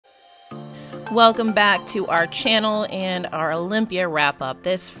Welcome back to our channel and our Olympia wrap-up.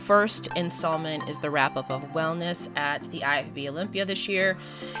 This first installment is the wrap-up of wellness at the IFBB Olympia this year.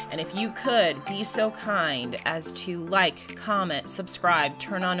 And if you could be so kind as to like, comment, subscribe,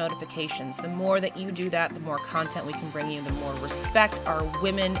 turn on notifications. The more that you do that, the more content we can bring you, the more respect our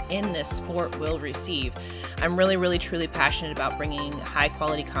women in this sport will receive. I'm really, truly passionate about bringing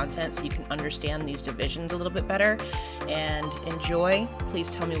high-quality content so you can understand these divisions a little bit better and enjoy. Please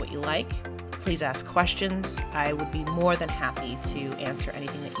tell me what you like. Please ask questions. I would be more than happy to answer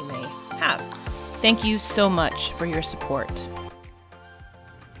anything that you may have. Thank you so much for your support.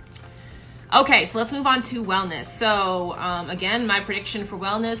 Okay, so let's move on to wellness. So again, my prediction for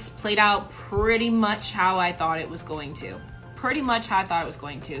wellness played out pretty much how I thought it was going to.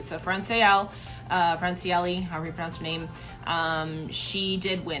 So Francielli, however you pronounce her name, she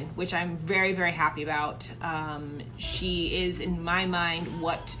did win, which I'm very, happy about. She is, in my mind,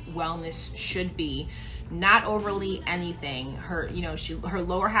 what wellness should be. Not overly anything. Her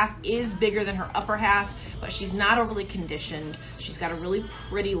lower half is bigger than her upper half, but she's not overly conditioned. She's got a really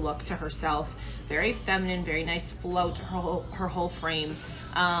pretty look to herself. Very feminine, very nice flow to her whole frame.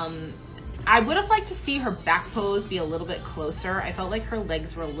 I would have liked to see her back pose be a little bit closer. I felt like her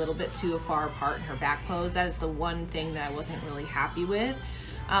legs were a little bit too far apart in her back pose. That is the one thing that I wasn't really happy with.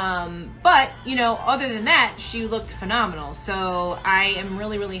 But, other than that, she looked phenomenal. So I am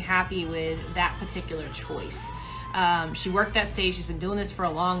really happy with that particular choice. She worked that stage. She's been doing this for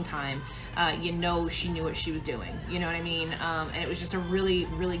a long time. She knew what she was doing. You know what I mean? And it was just a really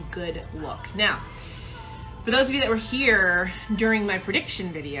good look. Now, for those of you that were here during my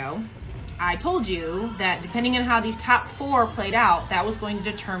prediction video, I told you that depending on how these top four played out, that was going to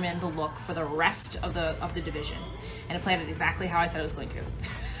determine the look for the rest of the division. And it played out exactly how I said it was going to.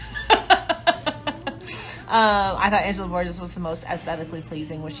 I thought Angela Borges was the most aesthetically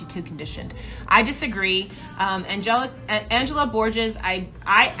pleasing. Was she too conditioned? I disagree. Angela Borges, I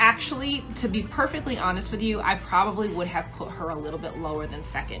actually, to be perfectly honest with you, I probably would have put her a little bit lower than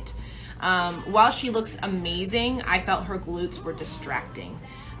second. While she looks amazing, I felt her glutes were distracting.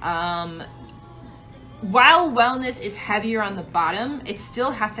 While wellness is heavier on the bottom, it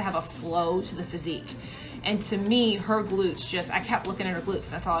still has to have a flow to the physique. And to me, her glutes I kept looking at her glutes,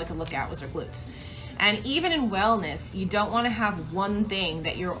 and that's all I could look at was her glutes. And even in wellness, you don't want to have one thing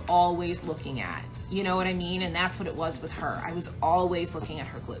that you're always looking at. You know what I mean? And that's what it was with her. I was always looking at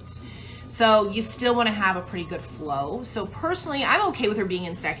her glutes. So you still want to have a pretty good flow. So personally, I'm okay with her being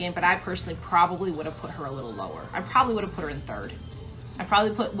in second, but I personally probably would have put her a little lower. I probably would have put her in third. I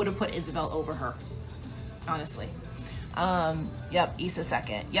probably would have put Isabel over her, honestly. Yep, Issa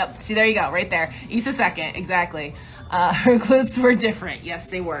second. Yep, see, there you go, right there. Issa second, exactly. Her glutes were different. Yes,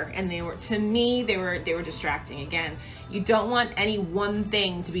 they were. And they were, to me, they were distracting. Again, you don't want any one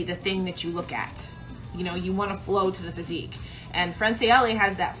thing to be the thing that you look at. You want to flow to the physique. And Francielli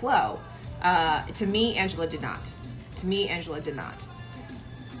has that flow. To me, Angela did not.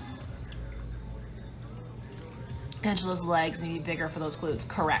 Angela's legs need to be bigger for those glutes.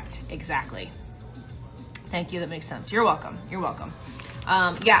 Correct. Exactly. Thank you. That makes sense. You're welcome.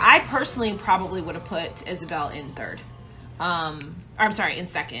 Yeah, I personally probably would have put Isabel in third. In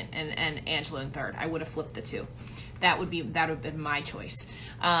second, and Angela in third. I would have flipped the two. That would have been my choice.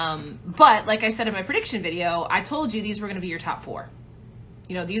 But like I said in my prediction video, I told you these were going to be your top four.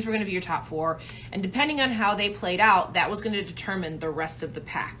 These were going to be your top four, and depending on how they played out, that was going to determine the rest of the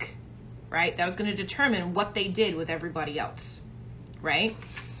pack. Right? That was going to determine what they did with everybody else, right?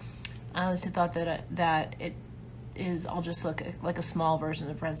 I honestly thought that it is, I'll just look like a small version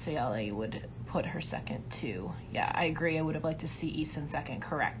of Francielli would put her second too. Yeah, I agree. I would have liked to see Issa in second.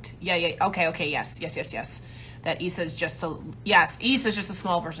 Correct. Yeah. Okay. Yes. That Issa's just Issa's just a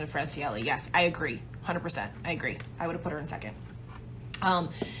small version of Francielli. Yes, I agree. 100%. I agree. I would have put her in second.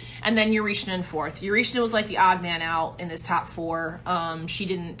 And then Eurishna in fourth. Eurishna was like the odd man out in this top four. She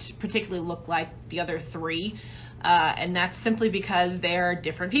didn't particularly look like the other three. And that's simply because they're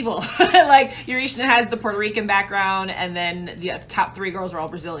different people. Like Eurishna has the Puerto Rican background, and then the top three girls are all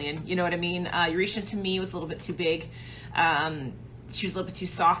Brazilian. You know what I mean? Eurishna to me was a little bit too big. She was a little bit too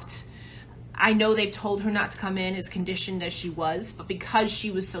soft. I know they've told her not to come in as conditioned as she was, but because she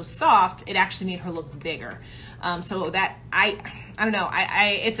was so soft, it actually made her look bigger. So that I don't know.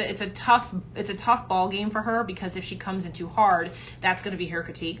 It's a tough ball game for her, because if she comes in too hard, that's going to be her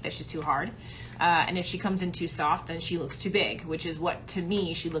critique, that she's too hard. And if she comes in too soft, then she looks too big, which is what, to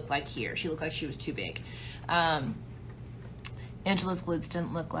me, she looked like here. She looked like she was too big. Angela's glutes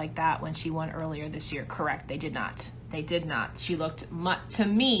didn't look like that when she won earlier this year. Correct. They did not. She looked, to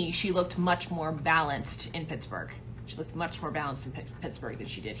me, she looked much more balanced in Pittsburgh. She looked much more balanced in Pittsburgh than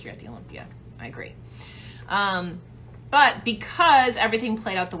she did here at the Olympia. I agree. But because everything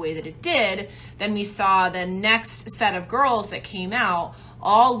played out the way that it did, then we saw the next set of girls that came out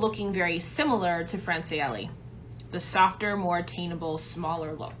all looking very similar to Francielli. The softer, more attainable,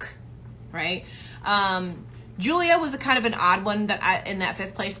 smaller look, right? Julia was a kind of an odd one that in that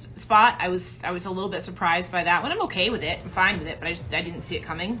 5th place spot. I was a little bit surprised by that one. I'm okay with it. I'm fine with it, but I didn't see it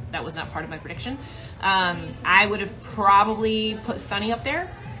coming. That was not part of my prediction. I would have probably put Sunny up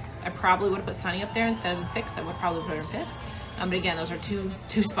there. I probably would have put Sunny up there instead of in 6th. I would probably put her in 5th. But again, those are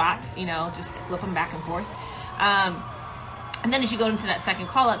two spots, you know, just flip them back and forth. And then as you go into that second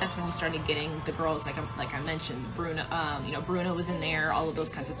call out, that's when you started getting the girls, like I mentioned, Bruna, you know, Bruna was in there, all of those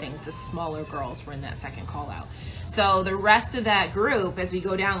kinds of things. The smaller girls were in that second call out. So the rest of that group, as we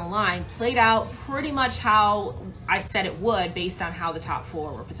go down the line, played out pretty much how I said it would based on how the top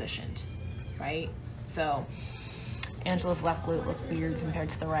 4 were positioned, right? So Angela's left glute looked weird compared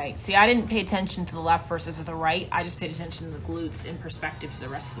to the right. See, I didn't pay attention to the left versus the right. I just paid attention to the glutes in perspective to the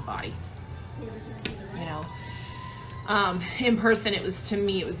rest of the body, you know. In person, it was, to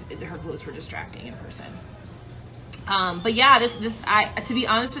me, it was, her glutes were distracting in person. But yeah, to be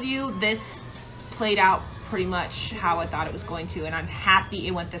honest with you, this played out pretty much how I thought it was going to, and I'm happy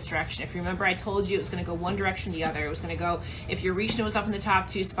it went this direction. If you remember, I told you it was going to go one direction or the other. It was going to go, if your Risha was up in the top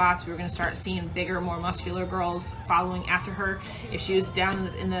 2 spots, we were going to start seeing bigger, more muscular girls following after her. If she was down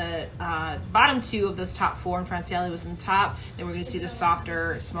in the bottom 2 of those top 4 and Francielli was in the top, then we're going to see the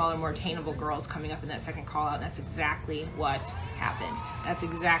softer, smaller, more attainable girls coming up in that second call out, and that's exactly what happened. That's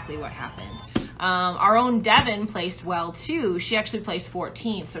exactly what happened. Our own Devin placed well too. She actually placed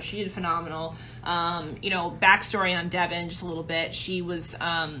 14th, so she did phenomenal. You know, backstory on Devin, just a little bit. She was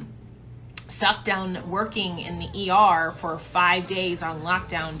stuck down working in the ER for 5 days on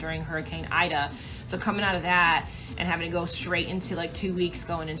lockdown during Hurricane Ida. So coming out of that and having to go straight into like 2 weeks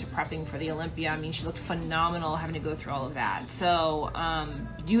going into prepping for the Olympia, I mean, she looked phenomenal having to go through all of that. So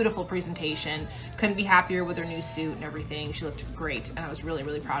beautiful presentation. Couldn't be happier with her new suit and everything. She looked great, and I was really,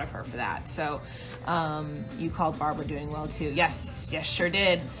 really proud of her for that. So you called Barbara doing well too. Yes, sure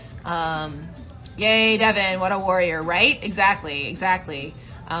did. Yay, Devin, what a warrior, right? Exactly.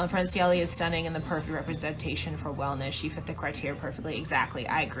 Francielli is stunning and the perfect representation for wellness. She fit the criteria perfectly. Exactly,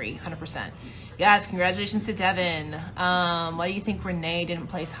 I agree, 100%. Yes, congratulations to Devin. Why do you think Renee didn't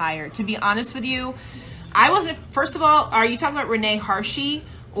place higher? To be honest with you, I wasn't, first of all, are you talking about Renee Harshey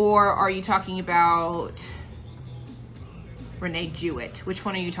or are you talking about Renee Jewett? Which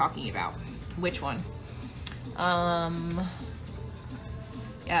one are you talking about? Which one?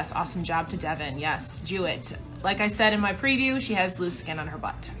 Yes, awesome job to Devin. Yes, Jewett. Like I said in my preview, she has loose skin on her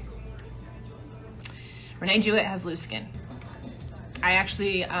butt. Renee Jewett has loose skin. I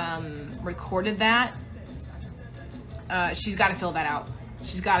actually recorded that. She's got to fill that out.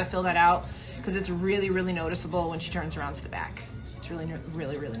 She's got to fill that out because it's really, really noticeable when she turns around to the back. It's really,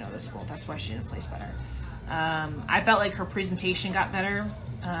 really, really noticeable. That's why she didn't place better. I felt like her presentation got better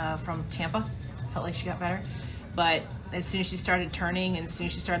from Tampa. Felt like she got better. But as soon as she started turning and as soon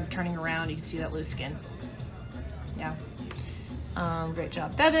as she started turning around, you can see that loose skin. Yeah. Great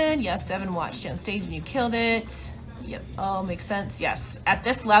job, Devin. Yes, Devin watched you on stage and you killed it. Yep. Oh, makes sense. Yes. At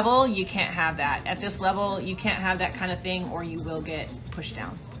this level, you can't have that. At this level, you can't have that kind of thing or you will get pushed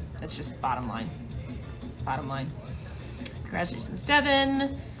down. That's just bottom line. Bottom line. Congratulations,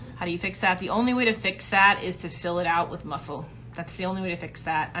 Devin. How do you fix that? The only way to fix that is to fill it out with muscle. That's the only way to fix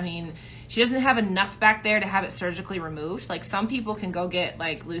that. I mean, she doesn't have enough back there to have it surgically removed. Like some people can go get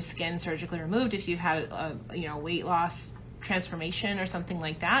like loose skin surgically removed if you've had a weight loss transformation or something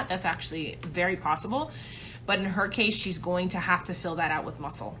like that. That's actually very possible. But in her case, she's going to have to fill that out with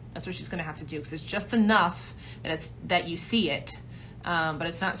muscle. That's what she's going to have to do because it's just enough that you see it, but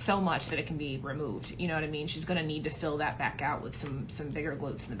it's not so much that it can be removed. You know what I mean? She's going to need to fill that back out with some bigger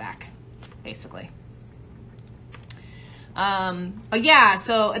glutes in the back, basically. But yeah,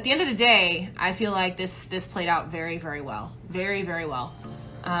 so at the end of the day, I feel like this played out very, very well. Very, very well.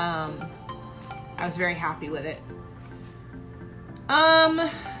 I was very happy with it.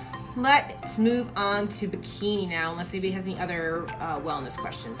 Let's move on to bikini now, unless anybody has any other wellness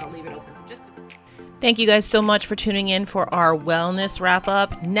questions. I'll leave it open for just a minute. Thank you guys so much for tuning in for our wellness wrap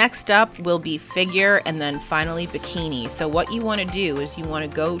up. Next up will be figure and then finally bikini. So what you want to do is you want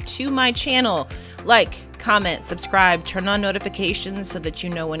to go to my channel, like, comment, subscribe, turn on notifications so that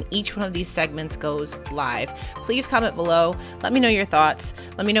you know when each one of these segments goes live. Please comment below. Let me know your thoughts.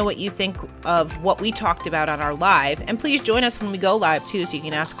 Let me know what you think of what we talked about on our live. And please join us when we go live too so you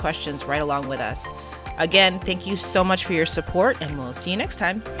can ask questions right along with us. Again, thank you so much for your support and we'll see you next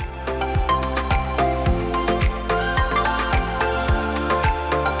time.